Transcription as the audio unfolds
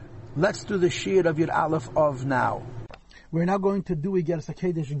Let's do the Shir of Yud Aleph of now. We're now going to do Igeres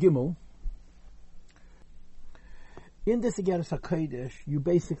HaKodesh Gimel. In this Igeres HaKodesh, you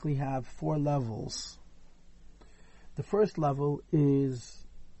basically have 4 levels. The first level is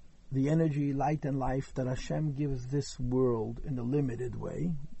the energy, light, and life that Hashem gives this world in a limited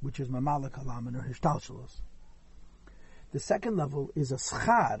way, which is Mamala Kalaman or Hishtalshalos. The second level is a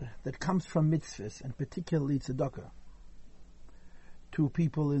schar that comes from mitzvahs, and particularly tzedakah, to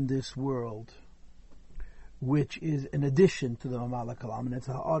people in this world, which is in addition to the Mamala Kalam, and it's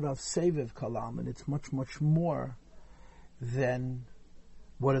a ha'ara of Seviv Kalam, and it's much, much more than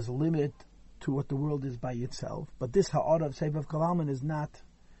what is limited to what the world is by itself. But this ha'ara of Seviv Kalam is not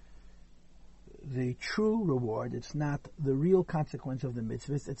the true reward, it's not the real consequence of the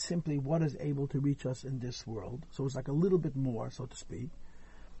mitzvahs, it's simply what is able to reach us in this world. So it's like a little bit more, so to speak.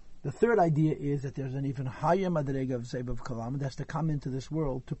 The third idea is that there's an even higher madrega of Seviv Kalam that has to come into this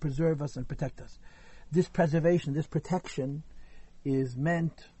world to preserve us and protect us. This preservation, this protection is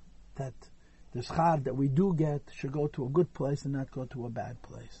meant that the schar that we do get should go to a good place and not go to a bad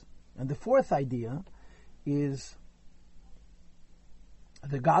place. And the fourth idea is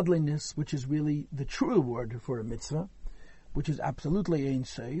the godliness, which is really the true reward for a mitzvah, which is absolutely Ein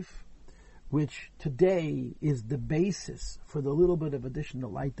Sof, which today is the basis for the little bit of additional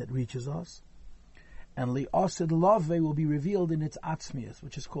light that reaches us. And Li'asid Love will be revealed in its Atzmius,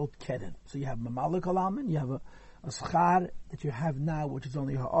 which is called Keren. So you have Mamala Kalaman, you have a schar that you have now, which is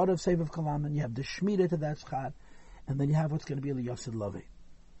only Ha'ar of Seviv Kalaman, you have the Shmira to that schar, and then you have what's going to be Li'asid Love.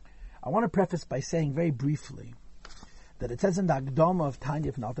 I want to preface by saying very briefly that it says in the Akdama of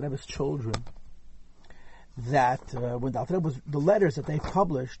Tanya from the Alter Rebbe's children that when the Alter Rebbe the letters that they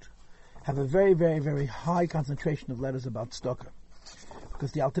published have a very, very, very high concentration of letters about tzedakah,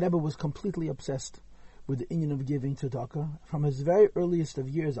 because the Alter Rebbe was completely obsessed with the inyan of giving tzedakah. From his very earliest of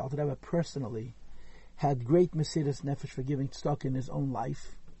years, Alter Rebbe personally had great mesiras nefesh for giving tzedakah in his own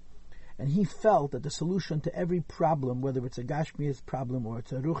life, and he felt that the solution to every problem, whether it's a gashmias problem or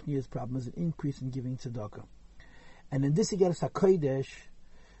it's a ruchnias problem, is an increase in giving tzedakah. And in this Igeres HaKodesh,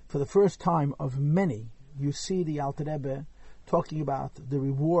 for the first time of many, you see the Alter Rebbe talking about the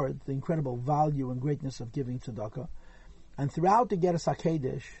reward, the incredible value and greatness of giving tzedakah. And throughout the Igeres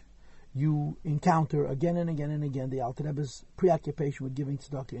HaKodesh, you encounter again and again and again the Alter Rebbe's preoccupation with giving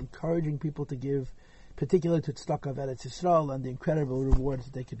tzedakah, encouraging people to give, particularly to tzedakah of Eretz Yisrael and the incredible rewards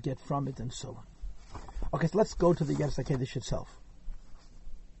that they could get from it and so on. Okay, so let's go to the Igeres HaKodesh itself.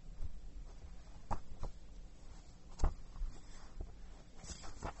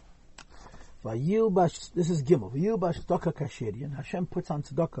 This is Gimel. V'yilbash tzedakah kashirian. Hashem puts on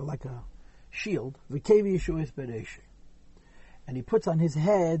tzedakah like a shield. V'kevi Yeshuas bereshi. And he puts on his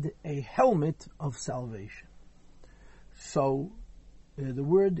head a helmet of salvation. So, the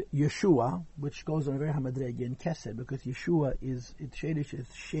word Yeshua, which goes on a very hamadrege in Kesed, because Yeshua is, its Shadish is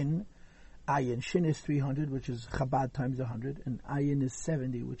Shin, Ayin. Shin is 300, which is Chabad times 100, and Ayin is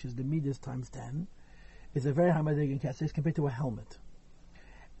 70, which is the Midas times 10. It's a very hamadrege in Kesed. It's compared to a helmet.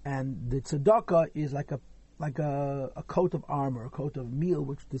 And the tzedakah is like a coat of armor, a coat of meal,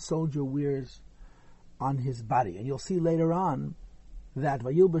 which the soldier wears on his body. And you'll see later on that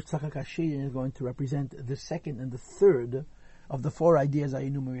Vayilbash tzedakah kashirian is going to represent the second and the third of the 4 ideas I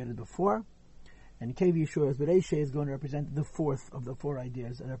enumerated before. And Kevi Yeshuas Bereisheh is going to represent the 4th of the 4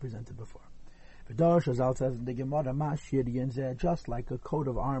 ideas I represented before. V'dar Shazal says in the Gemara, Mashirian zeh, just like a coat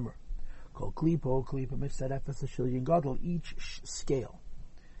of armor. Kol klipo mitzarefes shilyan gadol, each scale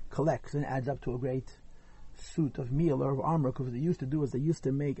collects and adds up to a great suit of meal or of armor, because what they used to do is they used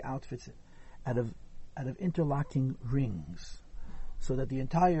to make outfits out of interlocking rings, so that the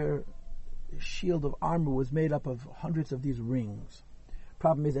entire shield of armor was made up of hundreds of these rings.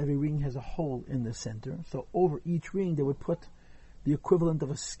 Problem is, every ring has a hole in the center, so over each ring they would put the equivalent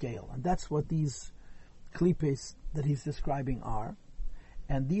of a scale, and that's what these klipes that he's describing are.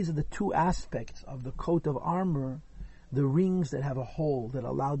 And these are the 2 aspects of the coat of armor: the rings that have a hole that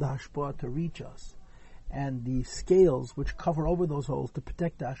allow the hashpah to reach us, and the scales which cover over those holes to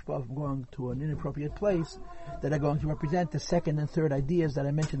protect the hashpah from going to an inappropriate place, that are going to represent the second and third ideas that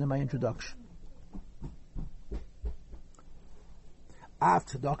I mentioned in my introduction.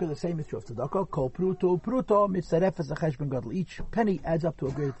 After tzedakah, the same is true of tzedakah. Kol pruto mitzarefes acheshben gadol. Each penny adds up to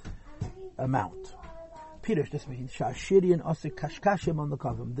a great amount. Pirush, this means shashirian osik kashkashim on the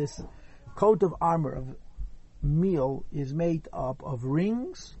kavim. This coat of armor of meal is made up of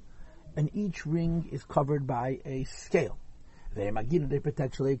rings, and each ring is covered by a scale. They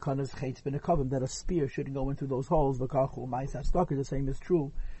protect that a spear shouldn't go into those holes. The same is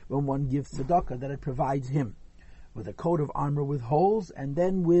true when one gives tzedakah, that it provides him with a coat of armor with holes, and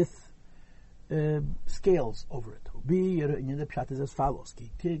then with scales over it. The pshat is as follows: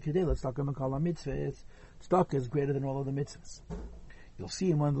 stock is greater than all of the mitzvahs. You'll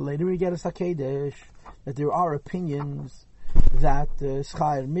see in one of the later Regatas HaKedesh that there are opinions that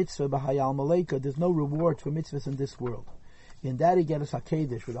schar mitzvah b'hayal maleka, there's no reward for mitzvahs in this world. In that Regatas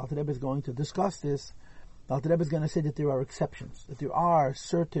HaKedesh, where the Alter Rebbe is going to discuss this, the Alter Rebbe is going to say that there are exceptions, that there are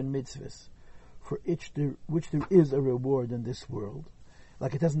certain mitzvahs for which there is a reward in this world.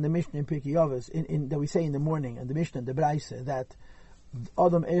 Like it says in the Mishnah in Pirkei Avos, that we say in the morning, and the Mishnah and the Braise, that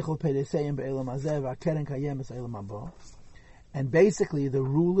Adam Eichel Pedeseim Be'elam Hazeh V'Keren Kayem E'elam Haba. And basically the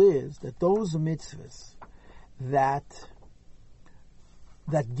rule is that those mitzvahs that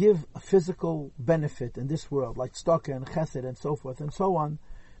give a physical benefit in this world, like tzedakah and chesed and so forth and so on,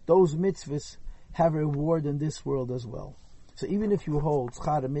 those mitzvahs have a reward in this world as well. So even if you hold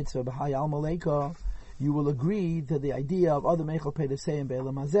schar mitzvah b'hayal maleka, you will agree to the idea of Adam Eichel Pedeseim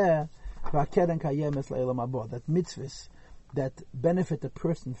Be'elam Hazeh V'Keren Kayem E'elam Haba, that mitzvahs that benefit the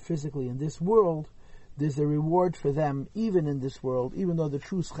person physically in this world, there's a reward for them even in this world, even though the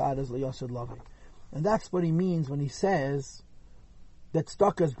true schar is liyased lavi. And that's what he means when he says that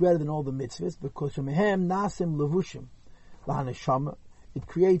tzedakah is greater than all the mitzvahs, because shemehem nasim levushim lahaneshama, it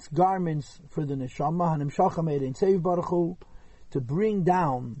creates garments for the neshama, hanimshacham erein seiv baruch hu, to bring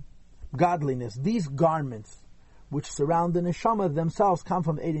down godliness. These garments which surround the neshama themselves come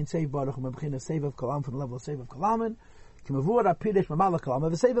from erein seiv baruch hu, mebchina seiv of kalam, from the level of seiv of kalaman. It's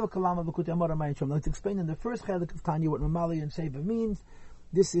explained in the first chelik of Tanya what Mamali and Seva means.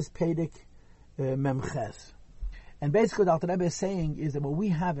 This is Pedic Memches. And basically what Alter Rebbe is saying is that what we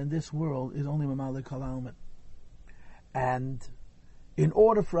have in this world is only Mamali Kalaman. And in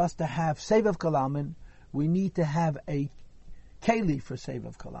order for us to have Seva Kalaman, we need to have a Keli for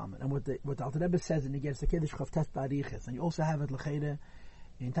Seva Kalaman. And what Alter Rebbe says, and he gets the Kiddush Chavtes Bariches, and you also have it L'chede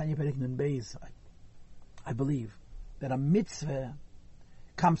in Tanya Pedic Nun Beis, I believe, that a mitzvah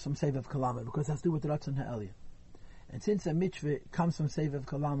comes from Sevav Kalaman, because it has to do with Ratzon Ha'elyon. And since a mitzvah comes from Sevav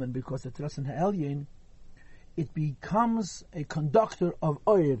Kalaman because it's Ratzon Ha'elyon, it becomes a conductor of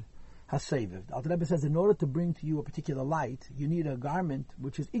Oyer HaSevav. The Alter Rebbe says, in order to bring to you a particular light, you need a garment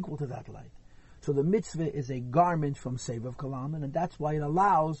which is equal to that light. So the mitzvah is a garment from Sevav Kalaman, and that's why it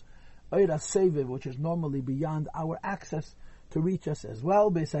allows Oyer HaSevav, which is normally beyond our access, to reach us as well.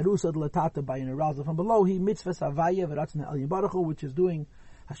 Beisarusad latata, by an arousal from below, he mitzvah savaya v'ratzna el baruch hu, which is doing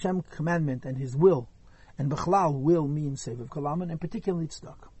Hashem's commandment and His will. And b'chlal, will means Sevav Kalaman, and particularly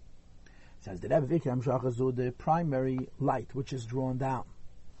tzedakah. Says the Rebbe Vikram Shachazu, the primary light which is drawn down.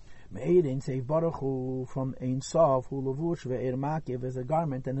 Me'erin Sev baruch hu, from Ein Sof hu levush ve'er makiv, is a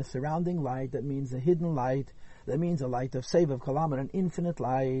garment and a surrounding light. That means a hidden light. That means a light of Sevav Kalaman, an infinite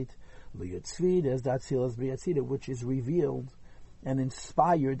light. Liyatzvid is that Atzilas Briyatzida, which is revealed and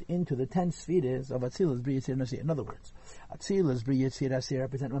inspired into the 10 spheres of Atzilas Briyatzir Nasir. In other words, Atzilas Briyatzir Nasir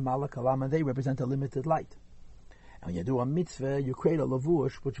represent Mamala Kalam, and they represent a limited light. And when you do a mitzvah, you create a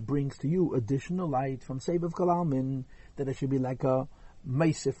lavush which brings to you additional light from Sevav Kalamin, that it should be like a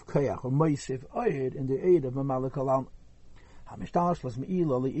Meisif Kayach or Meisif Oyer in the aid of Mamala Kalam. Hamishtash was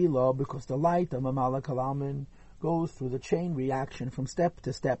Me'ila Li'ila, because the light of Mamala Kalamin goes through the chain reaction from step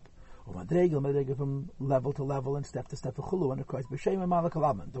to step, from level to level and step to step. And of course,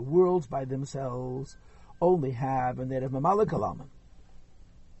 the worlds by themselves only have a native Mamala Kalaman.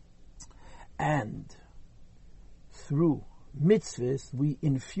 And through mitzvahs, we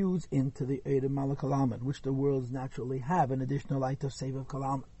infuse into the Eid of Mamala Kalaman, which the worlds naturally have an additional light of Sevav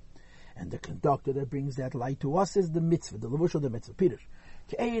Kalaman. And the conductor that brings that light to us is the mitzvah, the levush of the mitzvah. Peter,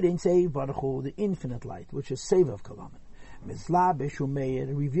 the infinite light, which is Sevav Kalaman. Mizlabish umeir,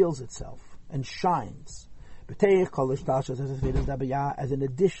 reveals itself and shines as an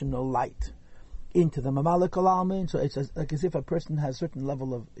additional light into the Mamala Kalamin. So it's like as if a person has a certain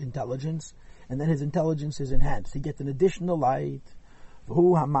level of intelligence, and then his intelligence is enhanced. He gets an additional light,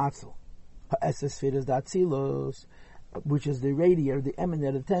 which is the radiator, the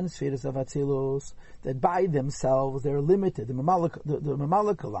emanator, the 10 spheres of Atzilus, that by themselves they're limited. The Mamala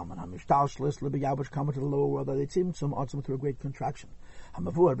Kalaman, which come to the lower world, they seem through a great contraction.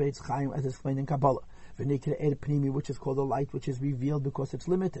 As explained in Kabbalah, which is called a light which is revealed because it's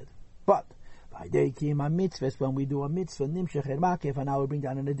limited. But when we do a mitzvah, and now we bring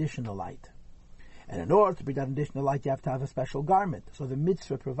down an additional light. And in order to bring down an additional light, you have to have a special garment. So the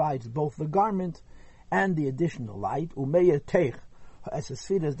mitzvah provides both the garment and the additional light, and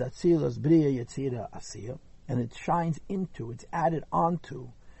it shines into, it's added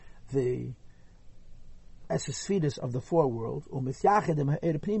onto the esespheres of the four worlds,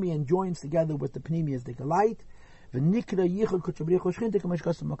 and joins together with the pneumias the light, And this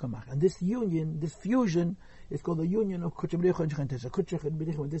union, this fusion, is called the union of Kutcha B'richa and Shechina. So Kutcha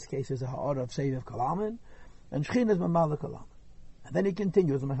B'richa in this case is a ha'ara of Seviv Kalaman, and Shechina is Mamala Kalaman. And then he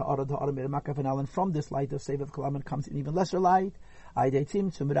continues, and from this light of Seviv Kalaman comes an even lesser light, Aidei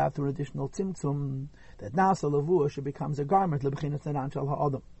Tzimtzum, through an additional Tzimtzum, that Nasa Lavush becomes a garment, Lebchinas Neran Shel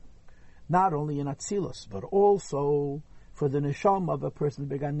Ha'adam. Not only in Atzilus, but also for the neshama of a person,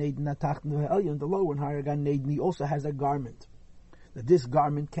 the lower and higher Gan Neden, he also has a garment. That this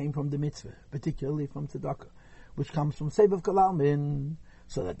garment came from the mitzvah, particularly from tzedakah, which comes from Seviv Kalamin,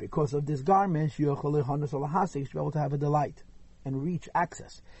 so that because of this garment, you should be able to have a delight and reach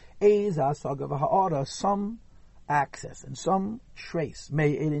access. Some access and some trace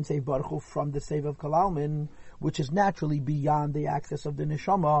may in Sev Baruch from the Seviv Kalamin, which is naturally beyond the access of the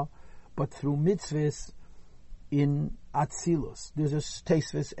neshama, but through mitzvahs in Atzilus. There's a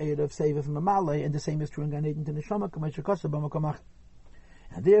Teisvis Eid of Seviv Mamale, and the same is true in Gan Eden to Neshama,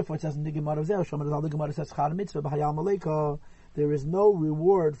 and therefore it says in the Gemara the Gemara says, mitzvah b'hayal maleka, there is no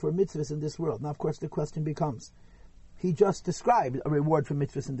reward for mitzvahs in this world. Now of course the question becomes, he just described a reward for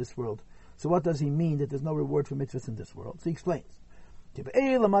mitzvahs in this world. So what does he mean that there's no reward for mitzvahs in this world? So he explains. This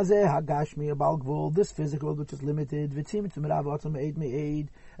physical world which is limited, and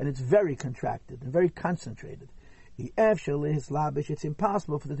it's very contracted and very concentrated. It's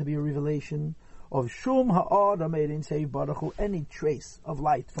impossible for there to be a revelation of Shum Ha'ad made in Sev Baruch Hu, any trace of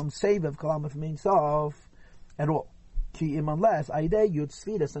light from Seviv Kalam from Ein Sof at all. Ki im unless Aidei Yud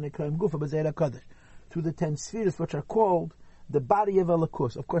Sfiras and Ekram Gufa B'Zeira Kadosh, through the 10 Sfiras which are called the body of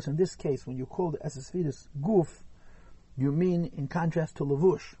Elokus. Of course, in this case, when you call it as a Sfiras Guf, you mean in contrast to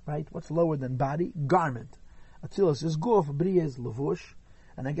Levush, right? What's lower than body? Garment. Atzilus is Guf, Bria is Levush,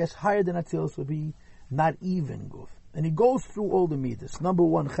 and I guess higher than Atzilus would be not even Guf. And he goes through all the midas. Number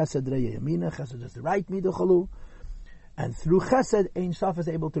 1, Chesed Reya Yamina. Chesed is the right midah chalu, and through Chesed, Ein Sof is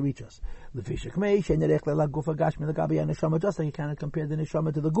able to reach us. Just like you cannot compare the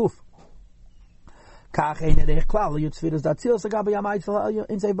neshama to the Guf. You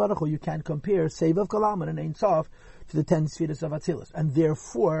can't compare Seviv Kalaman and Ein Sof to the 10 Sfiras of Atzilus, and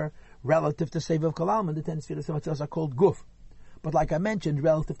therefore, relative to Seviv Kalaman, the 10 Sfiras of Atzilus are called Guf. But like I mentioned,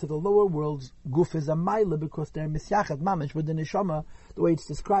 relative to the lower worlds, Guf is a Maila because they're Misyachet Mamish with the Neshama, the way it's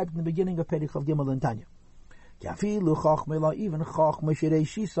described in the beginning of Perich of Gimel and Tanya. Even Chochmah Shirei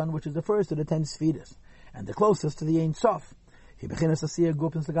Shisan, which is the first of the 10 Sfiras, and the closest to the Ein Sof. He begins to see a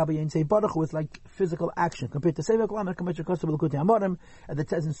Guf in Sagabi Ein Sev Baruch Hu, it's like physical action compared to Seviv Kalaman, compared to Kostav L'Kutei Amorim, and it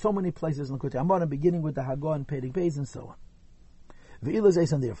says in so many places in L'Kutei Amorim, beginning with the Hagah and Perich Beis and so on. V'ila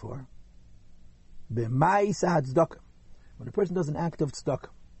Zeis, and therefore, B'mai Sahad Tzedakah, when a person does an act of tzedakah,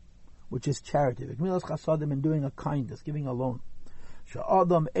 which is charity, and doing a kindness, giving a loan,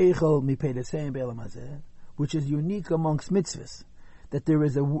 which is unique amongst mitzvahs, that there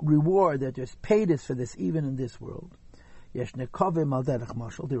is a reward, that there's paydas for this even in this world. There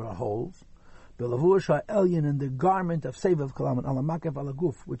are holes. In the garment of Seviv Kalaman, Alamakev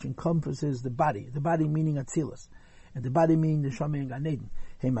Alaguf, which encompasses the body meaning Atzilus, and the body meaning the Neshama and Gan Eden.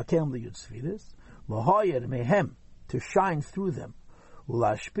 Heimakem liyud sfiris, lohoyer mehem, to shine through them,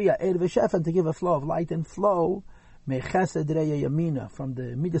 ulashpia eir v'shef, and to give a flow of light and flow, mechesed reya yamina, from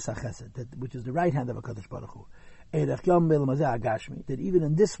the midas hachesed, which is the right hand of HaKadosh Baruch Hu, erech yom melmazeh agashmi, that even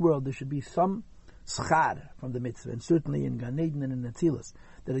in this world there should be some schar from the mitzvah, and certainly in Gan Eden and in Atzilus,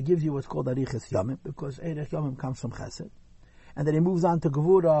 that it gives you what's called ariches yomim, because erech yomim comes from chesed, and then he moves on to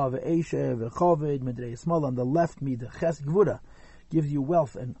gevura, ve'eshe, ve'choved, medrei small on the left, midah ches gevura, gives you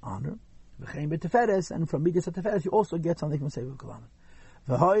wealth and honor. And from Midas Teferes you also get something from Seviv Kalaman.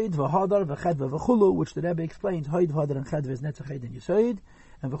 V'hoid, v'hodar, v'chedva, v'chulu, which the Rebbe explains, hoid, v'hodar, and chedva is netzach and yisoid,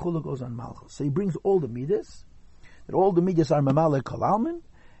 and v'chulu goes on malchus. So he brings all the Midas, that all the Midas are Mamale Kalaman,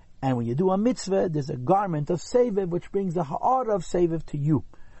 and when you do a mitzvah, there's a garment of Seviv, which brings the ha'ara of Seviv to you.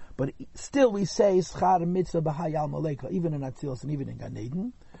 But still we say, schar mitzvah b'hayal maleka, even in Atzilus and even in Gan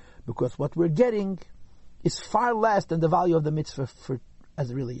Eden, because what we're getting is far less than the value of the mitzvah as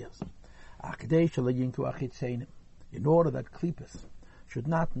it really is. In order that klipas should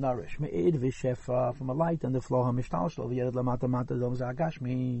not nourish from a light and the flow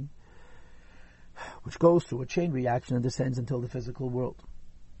which goes through a chain reaction and descends until the physical world.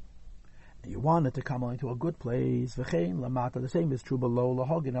 And you want it to come into a good place. The same is true below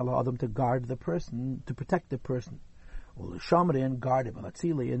to guard the person, to protect the person. And guard him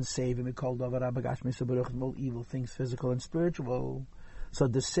and save him all evil things, physical and spiritual. So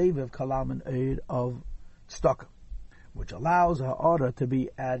the Seviv Kalaman Eid of Tzedakah, which allows ha'ara to be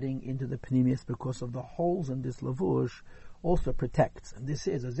adding into the Pnimius because of the holes in this Lavush, also protects. And this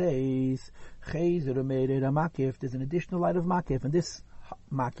is a Zeis, Chayzer Umeirei Makif. There's an additional light of Makif, and this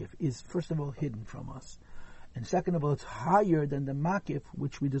Makif is, first of all, hidden from us. And second of all, it's higher than the Makif,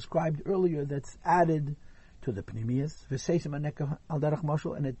 which we described earlier, that's added to the Pnimius. V'seisim Aneka Al Derech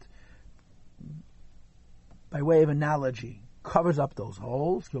Moshel, and it, by way of analogy, covers up those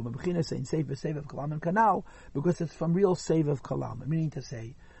holes. Saying Seiv of Kalam and Kanal, because it's from real Seiv of Kalam. Meaning to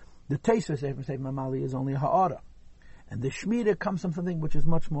say, the taste of Seiv Mamali is only Ha'ara. And the Shmira comes from something which is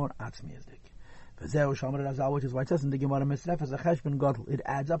much more Atzmiyazdik. Which is why it says in the Gemara Mesref as a Cheshbon Gadol. It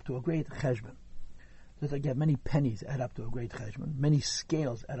adds up to a great Cheshbon. Just like you have many pennies add up to a great Cheshbon, many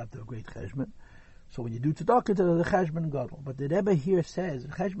scales add up to a great Cheshbon. So when you do tzedakah, it's the Cheshbon Gadol. But the Rebbe here says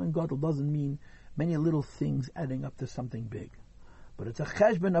Cheshbon Gadol doesn't mean many little things adding up to something big. But it's a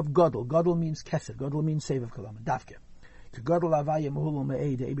Cheshbon of Gadol. Gadol means Kesed. Gadol means Save of Kalam. Dafke. Gadol Avaya Mehulu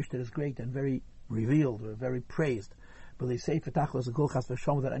Me'eh. The Eibishter is great and very revealed or very praised. But they say Fetachos a Golchas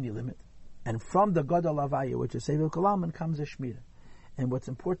V'Shom without any limit. And from the Gadol Avaya, which is Save of Kalam, comes a Shmira. And what's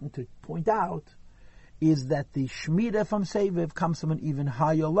important to point out is that the Shmira from Seviv comes from an even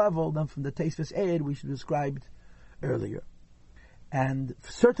higher level than from the Teisvus Eid we described earlier. And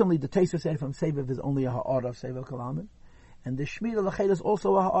certainly the Teisvus Eid from Seviv is only a Ha'ara of Seviv Kalamin. And the Shmira L'Ched is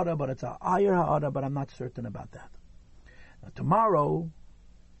also a Ha'ara, but it's a higher Ha'ara, but I'm not certain about that. Now tomorrow,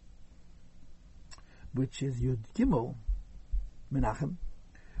 which is Yud Gimel, Menachem,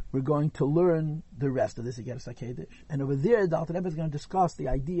 we're going to learn the rest of this Igeres HaKedesh. And over there, the Alter Rebbe is going to discuss the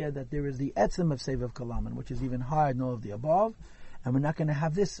idea that there is the Etzem of Seviv Kalaman, which is even higher than all of the above, and we're not going to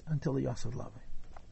have this until the Yasod Lavin.